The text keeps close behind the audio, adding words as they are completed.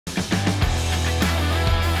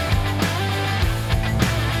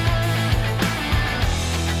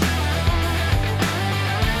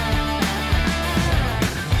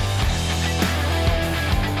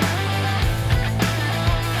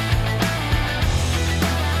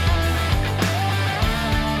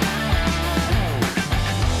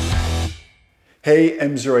Hey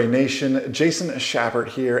MzeroA Nation, Jason Schappert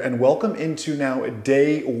here, and welcome into now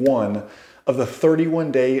day one of the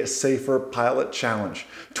 31-day Safer Pilot Challenge.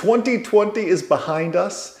 2020 is behind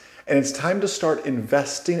us, and it's time to start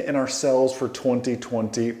investing in ourselves for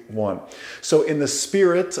 2021. So in the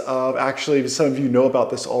spirit of, actually, some of you know about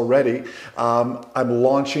this already, I'm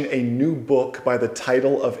launching a new book by the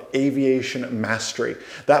title of Aviation Mastery.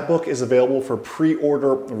 That book is available for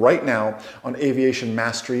pre-order right now on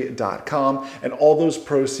aviationmastery.com, and all those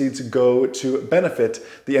proceeds go to benefit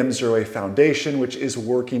the MzeroA Foundation, which is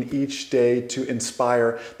working each day to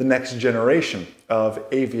inspire the next generation of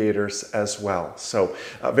aviators as well. So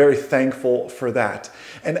very thankful for that.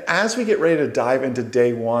 And as we get ready to dive into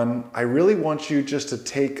day one, I really want you just to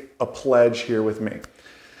take a pledge here with me.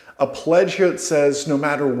 A pledge here that says no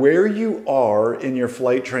matter where you are in your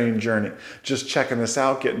flight training journey, just checking this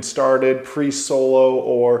out, getting started, pre-solo,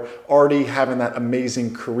 or already having that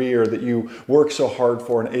amazing career that you work so hard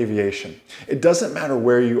for in aviation. It doesn't matter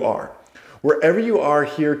where you are. Wherever you are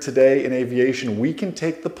here today in aviation, we can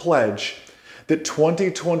take the pledge that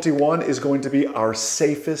 2021 is going to be our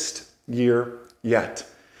safest year yet.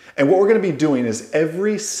 And what we're going to be doing is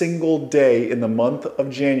every single day in the month of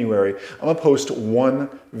January, I'm going to post one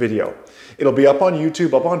video. It'll be up on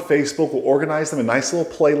YouTube, up on Facebook. We'll organize them in nice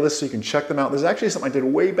little playlists so you can check them out. There's actually something I did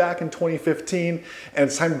way back in 2015, and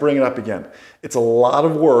it's time to bring it up again. It's a lot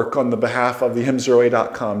of work on the behalf of the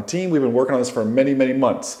MzeroA.com team. We've been working on this for many, many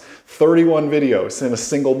months. 31 videos in a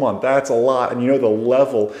single month. That's a lot, and you know the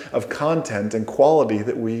level of content and quality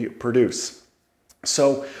that we produce.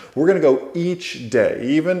 So we're going to go each day,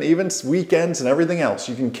 even weekends and everything else.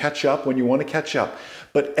 You can catch up when you want to catch up.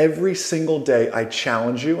 But every single day I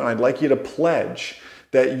challenge you, and I'd like you to pledge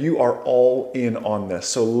that you are all in on this.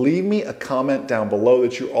 So leave me a comment down below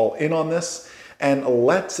that you're all in on this, and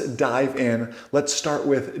let's dive in. Let's start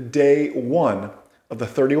with day one of the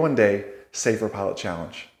 31-day Safer Pilot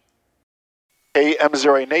Challenge. Hey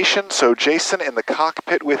MzeroA Nation, so Jason in the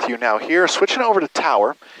cockpit with you now here, switching over to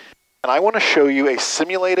tower, and I want to show you a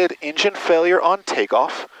simulated engine failure on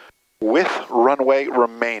takeoff with runway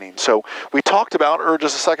remaining. So we talked about, or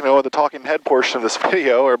just a second ago, the talking head portion of this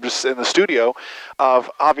video, or just in the studio, of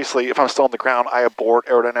obviously if I'm still on the ground, I abort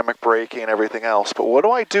aerodynamic braking and everything else. But what do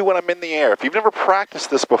I do when I'm in the air? If you've never practiced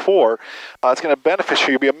this before, it's going to benefit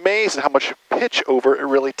you. You'll be amazed at how much pitch over it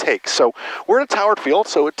really takes. So we're in a towered field,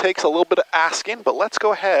 so it takes a little bit of asking, but let's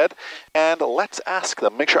go ahead and let's ask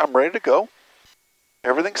them. Make sure I'm ready to go.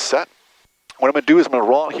 Everything's set. What I'm going to do is I'm going to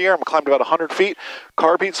roll out here. I'm going to climb to about 100 feet.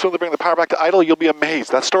 Carb heat, slowly bring the power back to idle. You'll be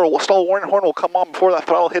amazed. That stall warning horn will come on before that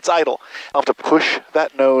throttle hits idle. I'll have to push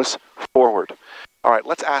that nose forward. All right,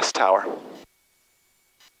 let's ask tower.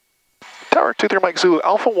 Tower 23 Mike Zulu,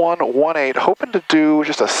 Alpha 118, hoping to do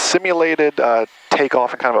just a simulated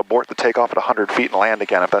takeoff and kind of abort the takeoff at 100 feet and land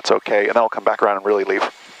again, if that's okay, and then I'll come back around and really leave.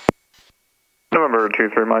 November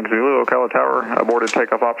 23 Mike Zulu, Ocala Tower, aborted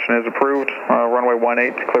takeoff option is approved. Runway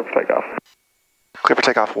 18, clear for takeoff. Clear for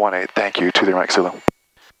takeoff 18, thank you, 23 Mike Zulu.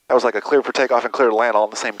 That was like a clear for takeoff and clear to land all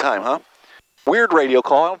at the same time, huh? Weird radio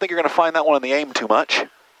call. I don't think you're going to find that one in the AIM too much.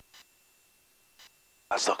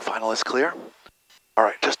 Let's look, final is clear. All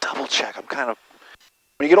right, just double check. I'm kind of,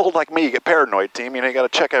 when you get old like me, you get paranoid, team. You know, you got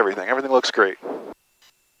to check everything. Everything looks great.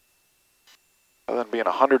 Other than being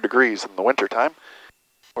 100 degrees in the winter time,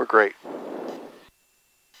 we're great.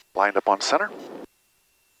 Lined up on center.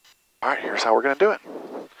 All right, here's how we're going to do it.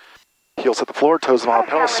 Heels hit the floor, toes on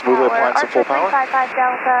the pedal, smoothly applying some full power.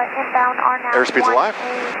 Airspeed's alive. 3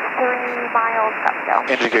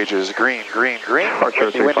 miles Engine gauges green, green, green.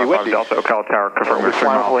 Archer 355 Delta, Ocala Tower, confirm with 3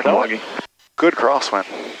 miles loggy. Good crosswind.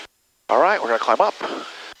 All right, we're going to climb up.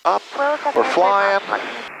 Up. We're flying.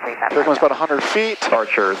 Here comes about 100 feet.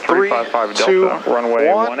 Archer 355 Delta, runway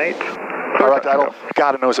 18. All right, idle.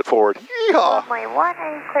 Got to nose it forward. Yeehaw. Runway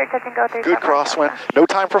 18, clear touch and go 3. Good crosswind. No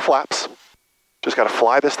time for flaps. Just got to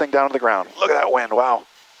fly this thing down to the ground. Look at that wind. Wow.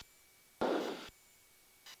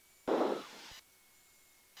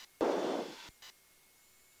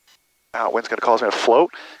 Now, wind's going to cause me to float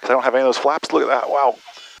because I don't have any of those flaps. Look at that. Wow.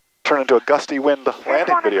 Turn into a gusty wind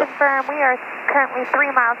landing video. Confirm we are currently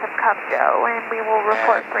 3 miles of Cubjo, and we will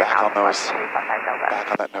report 3 back miles. on those. Back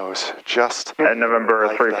on that nose. Just. At November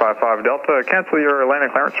like 355 Delta, cancel your landing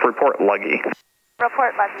clearance. Report luggy.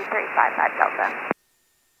 Report luggy 355 Delta.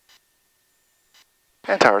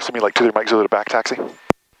 And tower, send me like 23 Mike Zulu to back taxi.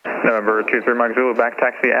 November 23 Mike Zulu, back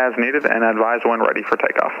taxi as needed and advise when ready for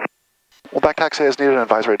takeoff. Well, back taxi as needed and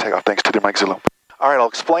advise ready to take off. Thanks, 23 Mike Zulu. All right, I'll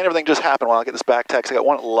explain everything just happened while I get this back taxi. I got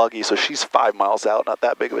one at Luggy, so she's 5 miles out. Not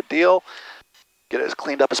that big of a deal. get it as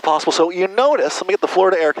cleaned up as possible. So you notice, let me get the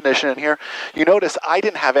Florida air conditioning in here. You notice I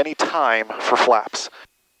didn't have any time for flaps.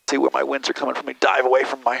 See where my winds are coming from. Me dive away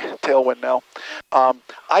from my tailwind now.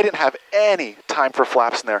 I didn't have any time for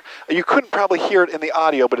flaps in there. You couldn't probably hear it in the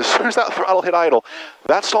audio, but as soon as that throttle hit idle,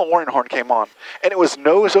 that stall warning horn came on. And it was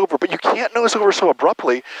nose over, but you can't nose over so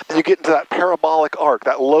abruptly that you get into that parabolic arc,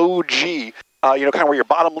 that low G, you know, kind of where your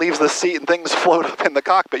bottom leaves the seat and things float up in the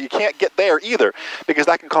cockpit. You can't get there either, because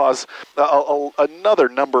that can cause another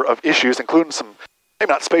number of issues, including some,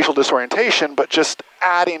 maybe not spatial disorientation, but just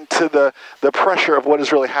adding to the pressure of what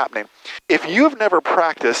is really happening. If you've never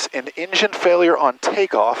practiced an engine failure on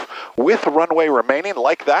takeoff with runway remaining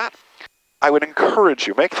like that, I would encourage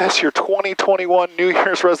you, make this your 2021 New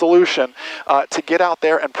Year's resolution to get out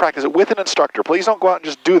there and practice it with an instructor. Please don't go out and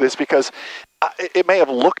just do this, because it may have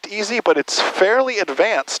looked easy, but it's fairly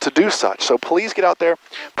advanced to do such. So please get out there,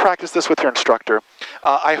 practice this with your instructor.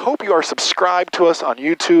 I hope you are subscribed to us on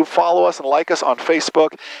YouTube, follow us and like us on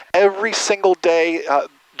Facebook. Every single day,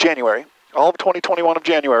 January, all of 2021 of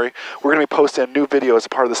January, we're going to be posting a new video as a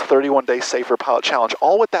part of this 31-day Safer Pilot Challenge,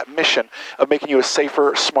 all with that mission of making you a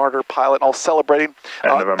safer, smarter pilot, and all celebrating the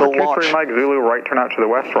launch. 23 Mike Zulu, right turn out to the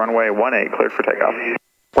west, runway 18, cleared for takeoff.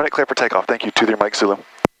 18 cleared for takeoff. Thank you, 23 Mike Zulu.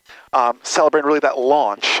 Celebrating really that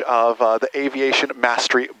launch of the Aviation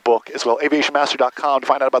Mastery book as well. Aviationmastery.com to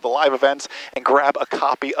find out about the live events and grab a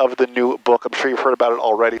copy of the new book. I'm sure you've heard about it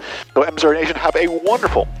already. So MzeroA Nation, have a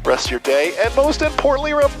wonderful rest of your day, and most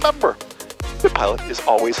importantly, remember, the pilot is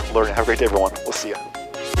always learning. Have a great day, everyone. We'll see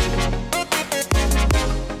you.